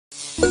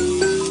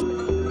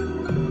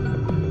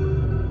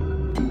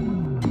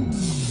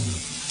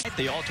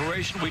The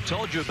alteration we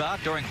told you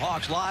about during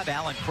Hawks Live,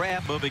 Allen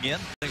Crabbe moving in.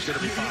 Things going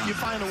to be fine. You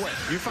find a way.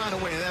 You find a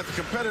way. And as a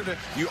competitor,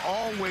 you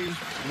always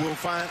will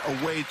find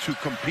a way to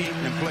compete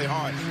and play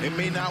hard. It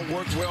may not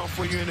work well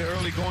for you in the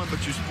early going, but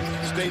you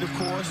stay the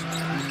course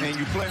and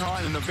you play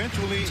hard, and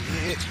eventually,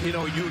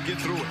 you'll get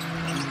through it.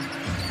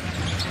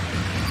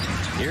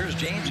 Here's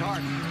James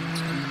Harden.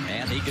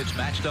 And he gets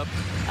matched up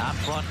out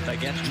front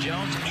against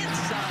Jones.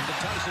 Inside to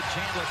Tyson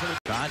Chandler for the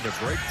trying to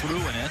break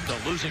through and end the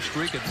losing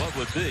streak in what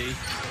would be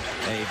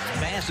a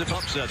massive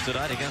upset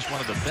tonight against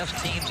one of the best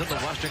teams in the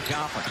Western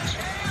Conference.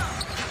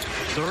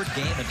 Third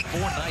game in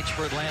 4 nights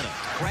for Atlanta.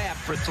 Crabbe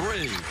for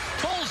 3.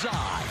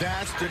 Bullseye.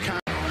 That's the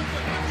kind.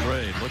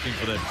 Trade looking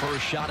for that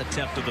first shot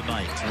attempt of the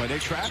night. Well, they're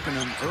trapping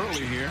him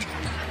early here.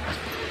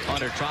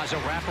 Hunter tries a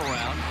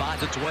wraparound,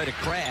 finds its way to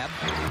Crabbe.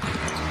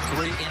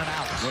 3 in and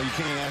out. Well, you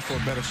can't ask for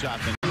a better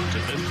shot than to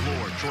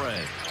mid-floor.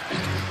 Trey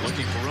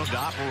looking for room to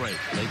operate.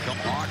 They come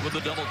hard with the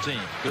double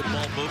team. Good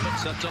ball movement,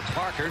 sets up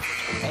Parker,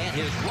 and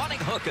his running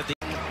hook at the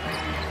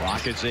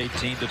Rockets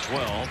 18-12.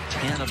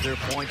 10 of their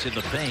points in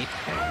the paint.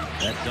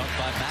 That dunk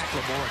by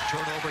McLemore. A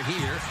turnover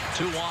here.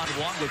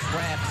 2-on-1 with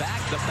Crabbe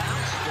back. The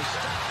bounce. The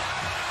stop.